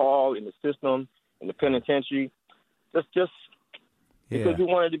juvenile hall, in the system, in the penitentiary, just because we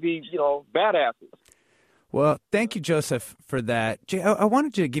wanted to be, you know, badasses. Well, thank you, Joseph, for that. Jay, I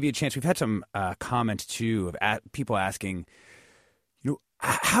wanted to give you a chance. We've had some comments, too, of people asking, you know,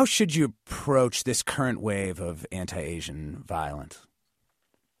 how should you approach this current wave of anti-Asian violence?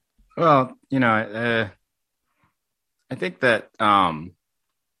 Well, you know, I think that, I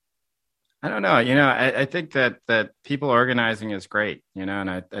don't know, you know, I think that people organizing is great, you know, and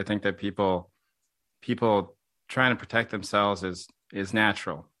I think that people trying to protect themselves is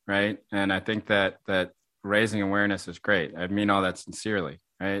natural, right? And I think that raising awareness is great. I mean all that sincerely,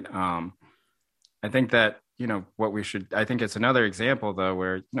 right? I think that, you know, I think it's another example though,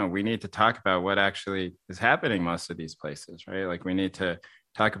 where, you know, we need to talk about what actually is happening most of these places, right? Like we need to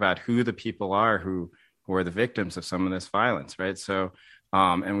talk about who the people are who are the victims of some of this violence, right? So,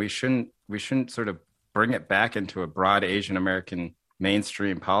 and we shouldn't sort of bring it back into a broad Asian American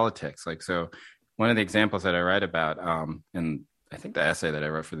mainstream politics. Like, so one of the examples that I write about, and I think the essay that I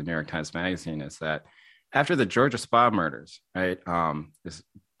wrote for the New York Times Magazine, is that after the Georgia Spa murders, right,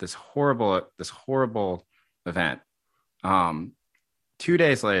 this horrible event, 2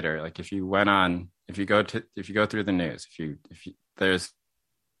 days later, like if you go through the news, there's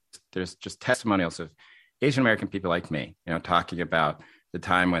just testimonials of Asian American people like me, you know, talking about the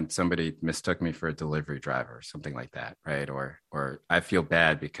time when somebody mistook me for a delivery driver or something like that, right? Or I feel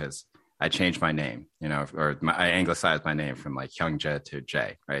bad because I changed my name, you know, or I anglicized my name from like Hyungjae to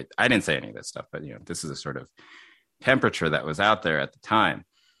Jay, right? I didn't say any of this stuff, but, you know, this is a sort of temperature that was out there at the time.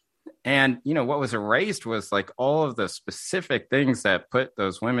 And, you know, what was erased was like all of the specific things that put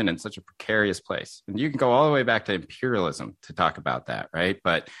those women in such a precarious place. And you can go all the way back to imperialism to talk about that, right?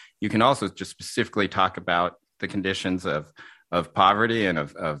 But you can also just specifically talk about the conditions of poverty and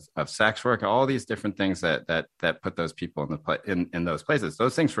of sex work, all these different things that put those people in those places.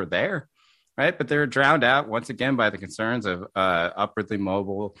 Those things were there, right? But they were drowned out once again by the concerns of upwardly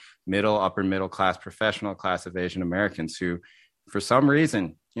mobile, upper middle class, professional class of Asian Americans who, for some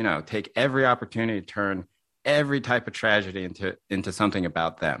reason, you know, take every opportunity to turn every type of tragedy into something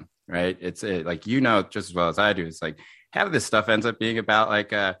about them, right? It's like, you know, just as well as I do, it's like half of this stuff ends up being about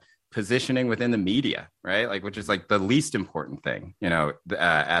like positioning within the media, right? Like, which is like the least important thing, you know,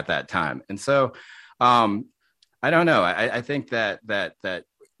 at that time. And so I don't know. I think that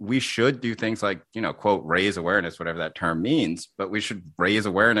we should do things like, quote, raise awareness, whatever that term means, but we should raise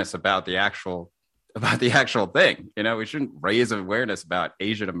awareness about the actual thing. We shouldn't raise awareness about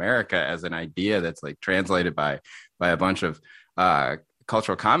Asian America as an idea that's like translated by a bunch of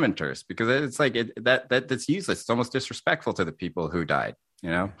cultural commenters, because it's like that's useless. It's almost disrespectful to the people who died.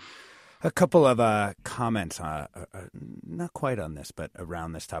 A couple of comments, not quite on this, but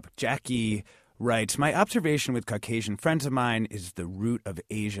around this topic. Jackie writes, my observation with Caucasian friends of mine is the root of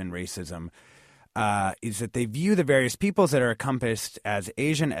Asian racism is that they view the various peoples that are encompassed as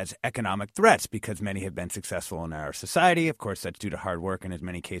Asian as economic threats because many have been successful in our society. Of course, that's due to hard work and in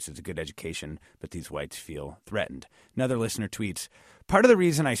many cases a good education, but these whites feel threatened. Another listener tweets, part of the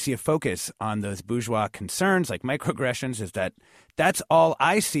reason I see a focus on those bourgeois concerns like microaggressions is that that's all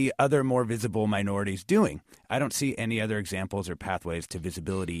I see other more visible minorities doing. I don't see any other examples or pathways to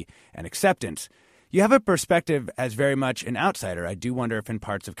visibility and acceptance. You have a perspective as very much an outsider. I do wonder if in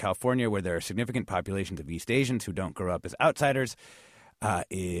parts of California where there are significant populations of East Asians who don't grow up as outsiders,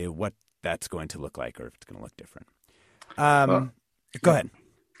 what that's going to look like or if it's going to look different. Go ahead.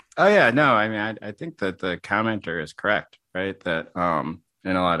 Oh, yeah. No, I mean, I think that the commenter is correct, right? That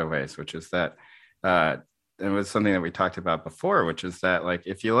in a lot of ways, which is that it was something that we talked about before, which is that like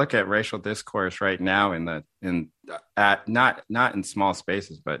if you look at racial discourse right now not in small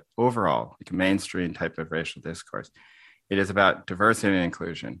spaces, but overall, like a mainstream type of racial discourse, it is about diversity and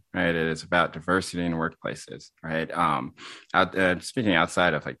inclusion, right? It is about diversity in workplaces, right? Speaking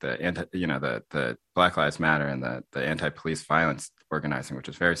outside of like the Black Lives Matter and the anti-police violence organizing, which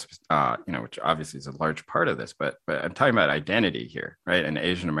is very, which obviously is a large part of this, but I'm talking about identity here, right? And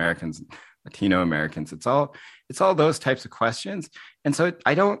Asian Americans, Latino Americans, it's all those types of questions. And so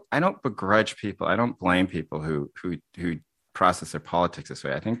I don't begrudge people. I don't blame people who process their politics this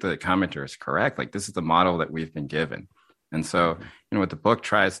way. I think the commenter is correct. Like this is the model that we've been given. And so, what the book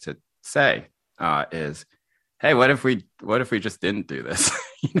tries to say is, hey, what if we just didn't do this?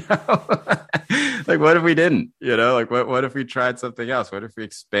 Like, what if we didn't? Like, what if we tried something else? What if we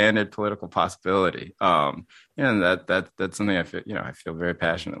expanded political possibility? And that's something I feel very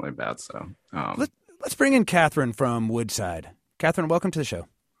passionately about. So let's bring in Catherine from Woodside. Catherine, welcome to the show.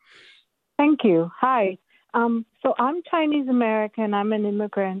 Thank you. Hi. So I'm Chinese American. I'm an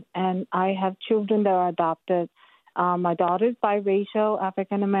immigrant, and I have children that are adopted. My daughter is biracial,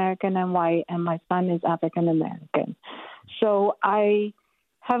 African American and white, and my son is African American. So I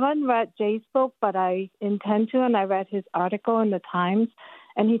haven't read Jay's book, but I intend to, and I read his article in the Times,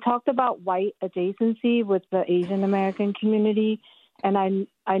 and he talked about white adjacency with the Asian American community. And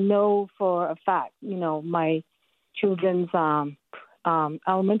I know for a fact, my children's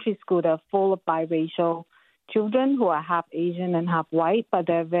elementary school, they're full of biracial children who are half Asian and half white, but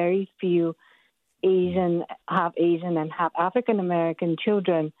there are very few half Asian and half African American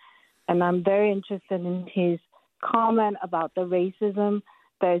children. And I'm very interested in his comment about the racism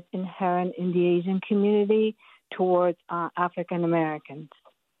that is inherent in the Asian community towards African Americans.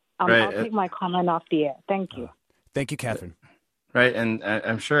 Right. I'll take my comment off the air. Thank you. Thank you, Catherine. Right. And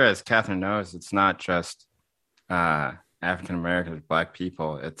I'm sure, as Catherine knows, it's not just African Americans, Black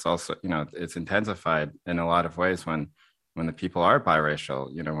people. It's also, it's intensified in a lot of ways when the people are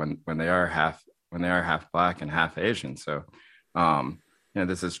biracial, when they are half Black and half Asian. So,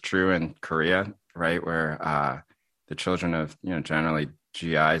 this is true in Korea, right, where the children of, generally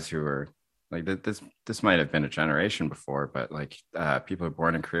GIs who are like this might have been a generation before, but like people who are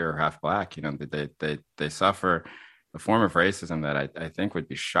born in Korea are half Black, they suffer a form of racism that I think would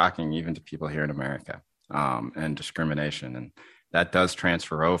be shocking even to people here in America, and discrimination. And that does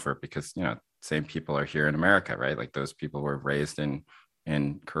transfer over because, same people are here in America, right? Like those people were raised in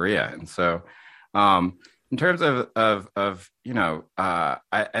Korea. And so, in terms of I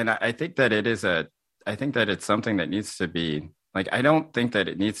think that I think that it's something that needs to be like, I don't think that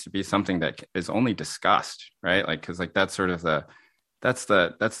it needs to be something that is only discussed, right? Like, cause like that's sort of that's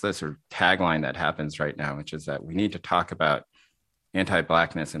the sort of tagline that happens right now, which is that we need to talk about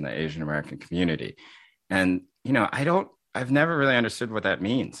anti-Blackness in the Asian American community. And, I've never really understood what that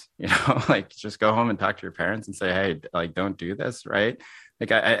means, like just go home and talk to your parents and say, hey, like, don't do this. Right.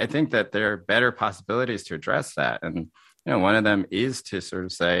 Like, I think that there are better possibilities to address that. And, one of them is to sort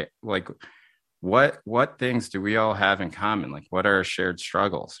of say, like, what things do we all have in common? Like, what are our shared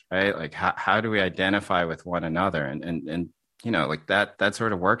struggles, right? Like, how do we identify with one another? And like that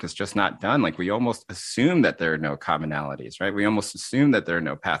sort of work is just not done. Like, we almost assume that there are no commonalities, right? We almost assume that there are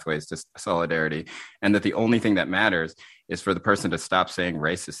no pathways to solidarity and that the only thing that matters is for the person to stop saying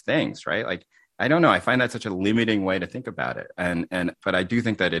racist things, right? Like, I don't know. I find that such a limiting way to think about it. But I do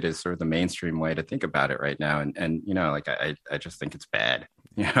think that it is sort of the mainstream way to think about it right now. And like, I just think it's bad.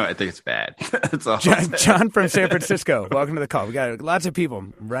 I think it's bad. That's all. John from San Francisco, welcome to the call. We got lots of people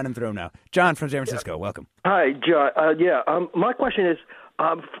running through them now. John from San Francisco, welcome. Hi, John. My question is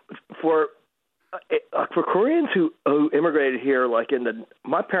for Koreans who immigrated here, like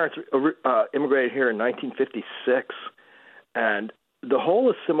my parents immigrated here in 1956, and the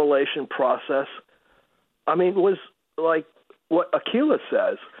whole assimilation process, was like what Akilah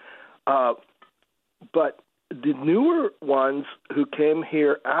says, but the newer ones who came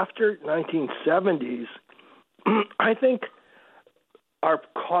here after 1970s, I think, are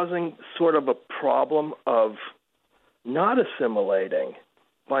causing sort of a problem of not assimilating.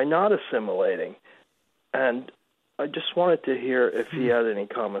 And I just wanted to hear if he had any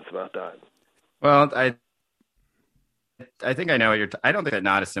comments about that. Well, I think I know what you're. I don't think that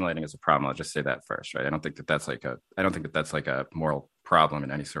not assimilating is a problem. I'll just say that first, right? I don't think that that's like a moral problem in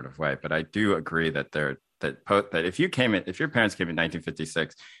any sort of way. But I do agree that if your parents came in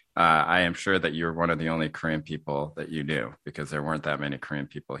 1956, I am sure that you were one of the only Korean people that you knew, because there weren't that many Korean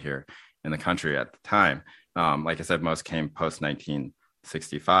people here in the country at the time. Like I said, most came post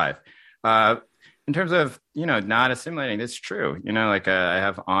 1965. In terms of not assimilating, it's true. I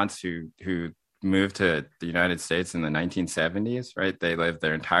have aunts who moved to the United States in the 1970s, right? They lived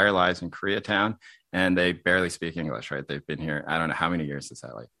their entire lives in Koreatown, and they barely speak English, right? They've been here, I don't know how many years is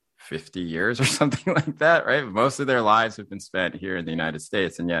that, like 50 years or something like that, right? Most of their lives have been spent here in the United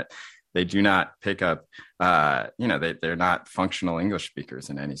States, and yet they do not pick up, they're not functional English speakers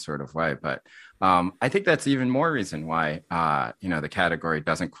in any sort of way. But I think that's even more reason why, the category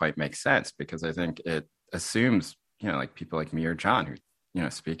doesn't quite make sense, because I think it assumes, like people like me or John who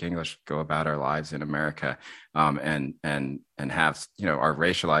speak English, go about our lives in America, and have, are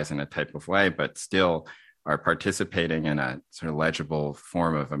racialized in a type of way, but still are participating in a sort of legible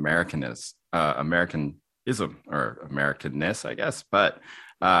form of Americanism or Americanness, I guess. But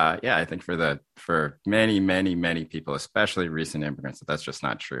I think for many, many, many people, especially recent immigrants, that's just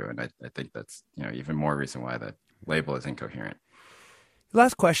not true. And I think that's, even more reason why the label is incoherent.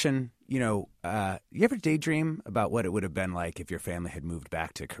 Last question, you ever daydream about what it would have been like if your family had moved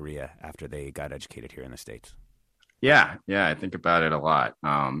back to Korea after they got educated here in the States? Yeah, I think about it a lot.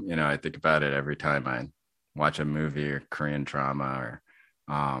 I think about it every time I watch a movie or Korean drama,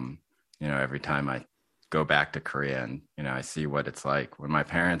 or, every time I go back to Korea and, I see what it's like. When my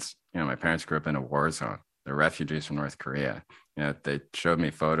parents grew up in a war zone. They're refugees from North Korea. They showed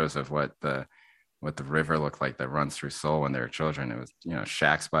me photos of what the river looked like that runs through Seoul when they were children. It was,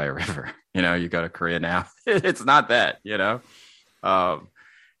 shacks by a river. You go to Korea now, it's not that,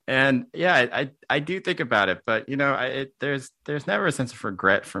 and yeah, I do think about it, but there's never a sense of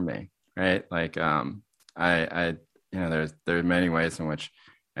regret for me, right? Like, there are many ways in which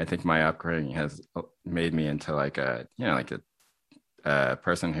I think my upbringing has made me into like a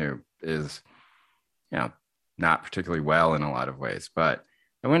person who is, not particularly well in a lot of ways, but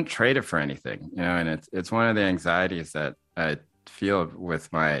I wouldn't trade it for anything, and it's one of the anxieties that I feel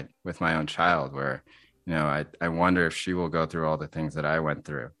with my own child, where, I wonder if she will go through all the things that I went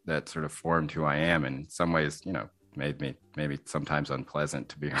through that sort of formed who I am, and in some ways, made me maybe sometimes unpleasant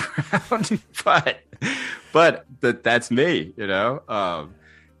to be around, but that's me,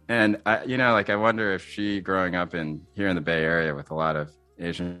 and I wonder if she, growing up here in the Bay Area with a lot of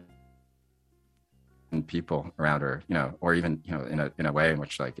Asian people around her, or even, in a way in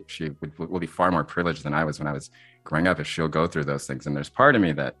which like she will be far more privileged than I was when I was growing up, if she'll go through those things. And there's part of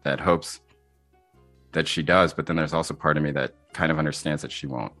me that hopes that she does, but then there's also part of me that kind of understands that she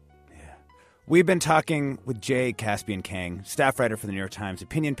won't. Yeah. We've been talking with Jay Caspian-Kang, staff writer for the New York Times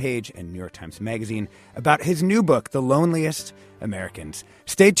opinion page and New York Times Magazine, about his new book, The Loneliest Americans.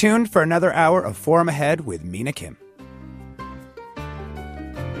 Stay tuned for another hour of Forum Ahead with Mina Kim.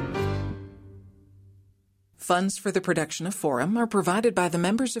 Funds for the production of Forum are provided by the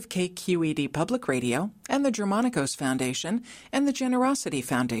members of KQED Public Radio and the Germanicos Foundation and the Generosity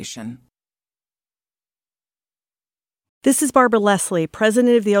Foundation. This is Barbara Leslie,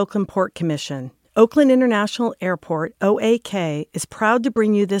 president of the Oakland Port Commission. Oakland International Airport, OAK, is proud to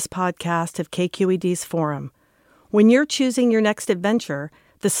bring you this podcast of KQED's Forum. When you're choosing your next adventure,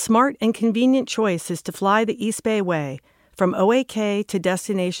 the smart and convenient choice is to fly the East Bay Way, from OAK to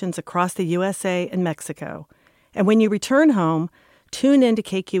destinations across the USA and Mexico. And when you return home, tune in to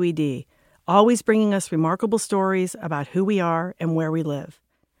KQED, always bringing us remarkable stories about who we are and where we live.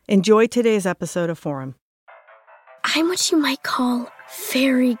 Enjoy today's episode of Forum. I'm what you might call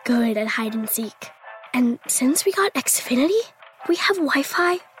very good at hide and seek. And since we got Xfinity, we have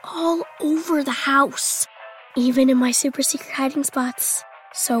Wi-Fi all over the house, even in my super secret hiding spots.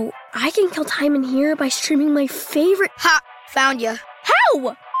 So I can kill time in here by streaming my favorite... Ha! Found ya.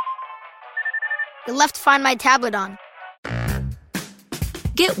 How? You left Find My tablet on.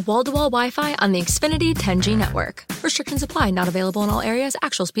 Get wall-to-wall Wi-Fi on the Xfinity 10G network. Restrictions apply. Not available in all areas.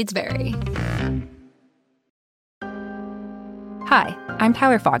 Actual speeds vary. Hi, I'm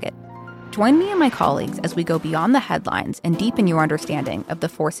Tyler Foggett. Join me and my colleagues as we go beyond the headlines and deepen your understanding of the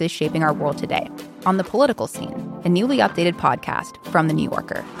forces shaping our world today on The Political Scene, a newly updated podcast from The New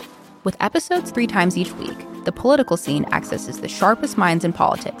Yorker. With episodes 3 times each week, The Political Scene accesses the sharpest minds in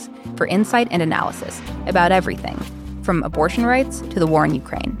politics for insight and analysis about everything, from abortion rights to the war in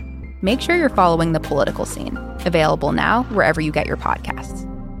Ukraine. Make sure you're following The Political Scene, available now wherever you get your podcasts.